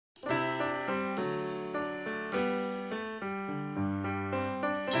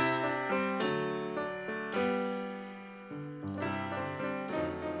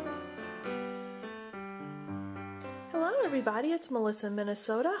everybody, it's Melissa in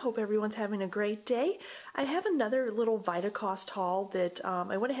Minnesota. Hope everyone's having a great day. I have another little Vitacost haul that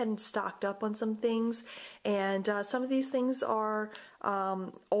I went ahead and stocked up on some things, and some of these things are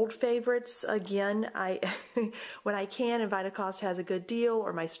old favorites. Again, when I can and Vitacost has a good deal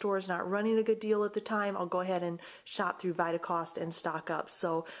or my store is not running a good deal at the time, I'll go ahead and shop through Vitacost and stock up.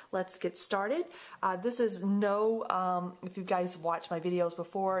 So let's get started. This is if you guys watched my videos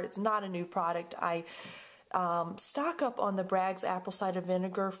before, it's not a new product. I stock up on the Bragg's apple cider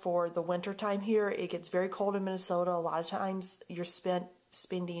vinegar for the winter time here. It gets very cold in Minnesota. A lot of times you're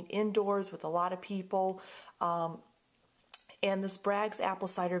spending indoors with a lot of people. And this Bragg's apple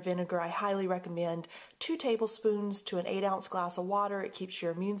cider vinegar, I highly recommend 2 tablespoons to an 8-ounce glass of water. It keeps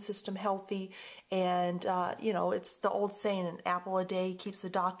your immune system healthy. And, you know, it's the old saying, an apple a day keeps the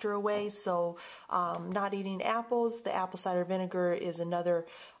doctor away. So not eating apples, the apple cider vinegar is another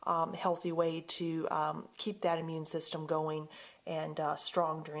healthy way to keep that immune system going and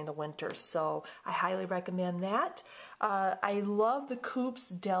strong during the winter. So I highly recommend that. I love the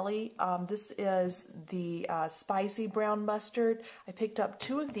Koops Deli. This is the spicy brown mustard. I picked up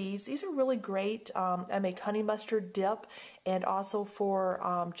 2 of these. These are really great. I make honey mustard dip, and also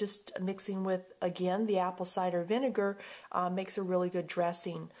for just mixing with, again, the apple cider vinegar, makes a really good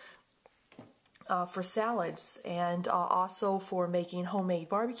dressing for salads, and also for making homemade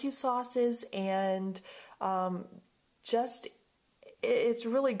barbecue sauces, and it's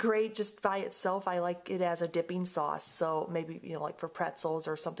really great just by itself. I like it as a dipping sauce, so maybe, you know, like for pretzels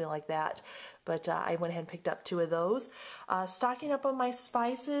or something like that. But I went ahead and picked up 2 of those. Stocking up on my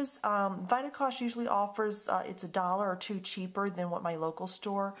spices, Vitacost usually offers, it's $1 or $2 cheaper than what my local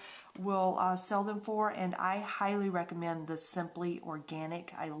store will sell them for, and I highly recommend the Simply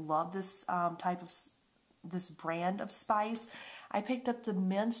Organic. I love this this brand of spice. I picked up the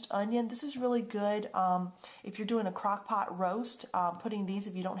minced onion. This is really good if you're doing a crock pot roast. Putting these,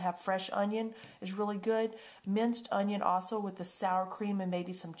 if you don't have fresh onion, is really good. Minced onion also with the sour cream and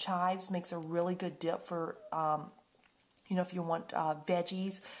maybe some chives makes a really good dip for you know, if you want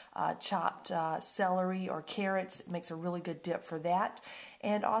veggies, chopped celery or carrots, it makes a really good dip for that.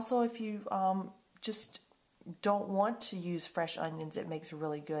 And also if you just don't want to use fresh onions, it makes a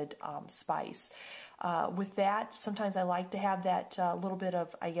really good spice. With that, sometimes I like to have that little bit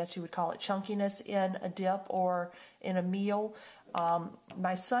of, I guess you would call it, chunkiness in a dip or in a meal.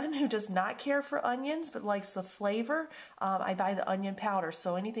 My son, who does not care for onions but likes the flavor, I buy the onion powder.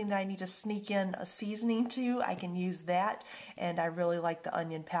 So anything that I need to sneak in a seasoning to, I can use that, and I really like the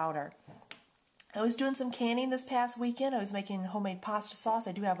onion powder. I was doing some canning this past weekend. I was making homemade pasta sauce.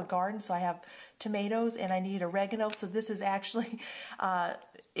 I do have a garden, so I have tomatoes and I need oregano. So this is actually,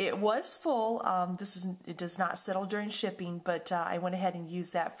 it was full. It does not settle during shipping, but I went ahead and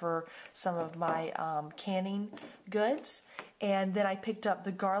used that for some of my canning goods. And then I picked up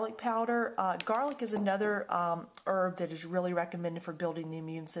the garlic powder. Garlic is another herb that is really recommended for building the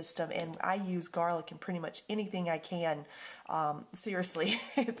immune system, and I use garlic in pretty much anything I can. Seriously,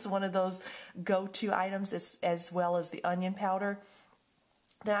 it's one of those go-to items, as well as the onion powder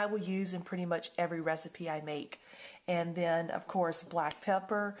that I will use in pretty much every recipe I make. And then, of course, black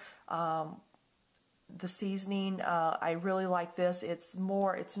pepper. The seasoning, I really like this. It's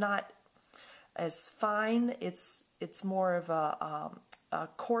not as fine. It's more of a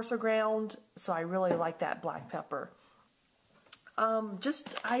coarser ground, so I really like that black pepper.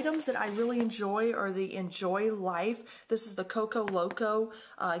 Just items that I really enjoy are the Enjoy Life. This is the Cocoa Loco.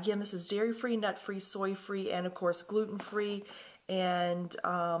 Again, this is dairy-free, nut-free, soy-free, and of course gluten-free. And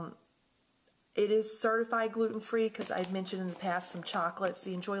it is certified gluten-free because I've mentioned in the past some chocolates.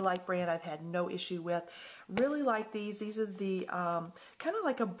 The Enjoy Life brand I've had no issue with. Really like these. These are the kind of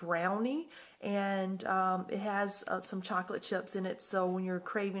like a brownie, and it has some chocolate chips in it, so when you're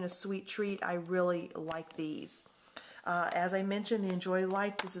craving a sweet treat, I really like these. As I mentioned, the Enjoy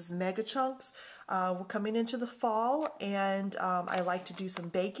Life, this is Mega Chunks. We're coming into the fall, and I like to do some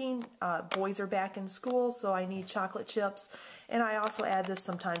baking. Boys are back in school, so I need chocolate chips. And I also add this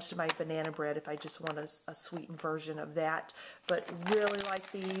sometimes to my banana bread if I just want a sweetened version of that. But really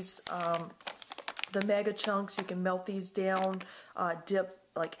like these. The Mega Chunks, you can melt these down, dip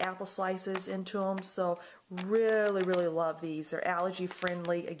like apple slices into them. So really, really love these. They're allergy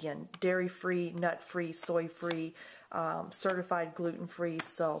friendly. Again, dairy-free, nut-free, soy-free, certified gluten-free.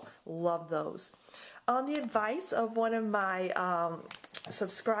 So love those. On the advice of one of my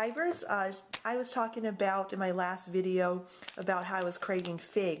subscribers. I was talking about in my last video about how I was craving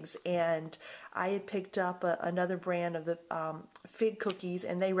figs, and I had picked up another brand of the fig cookies,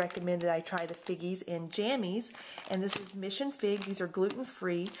 and they recommended I try the Figgies in Jammies, and this is Mission Fig. These are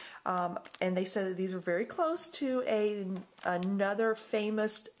gluten-free, and they said that these are very close to another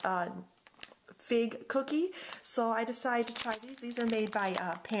famous fig cookie, so I decided to try these. These are made by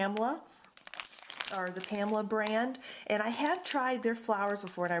Pamela, or the Pamela brand, and I have tried their flours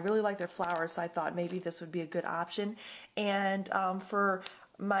before, and I really like their flours, so I thought maybe this would be a good option. And for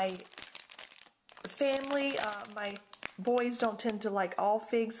my family, my boys don't tend to like all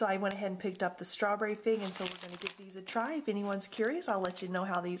figs, so I went ahead and picked up the strawberry fig, and so we're going to give these a try. If anyone's curious, I'll let you know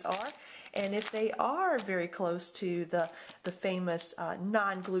how these are, and if they are very close to the famous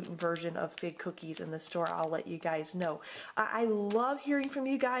non-gluten version of fig cookies in the store, I'll let you guys know. I love hearing from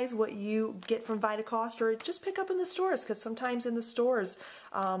you guys what you get from Vitacost, or just pick up in the stores, because sometimes in the stores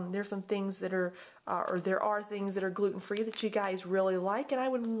there's some things that are or there are things that are gluten-free that you guys really like, and I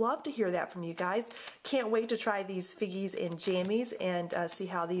would love to hear that from you guys. Can't wait to try these Figgies and Jammies and see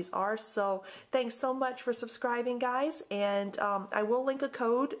how these are. So thanks so much for subscribing, guys, and I will link a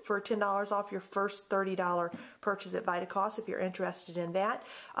code for $10 off your first $30 purchase at Vitacost if you're interested in that.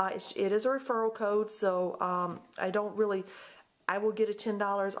 It is a referral code, so I will get a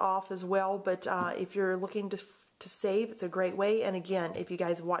 $10 off as well, but if you're looking to save, it's a great way. And again, if you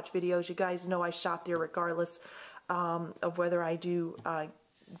guys watch videos, you guys know I shop there regardless of whether I do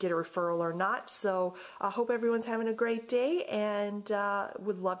get a referral or not. So I hope everyone's having a great day, and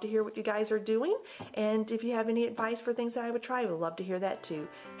would love to hear what you guys are doing. And if you have any advice for things that I would try, I would love to hear that too.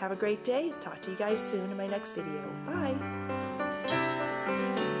 Have a great day. Talk to you guys soon in my next video. Bye.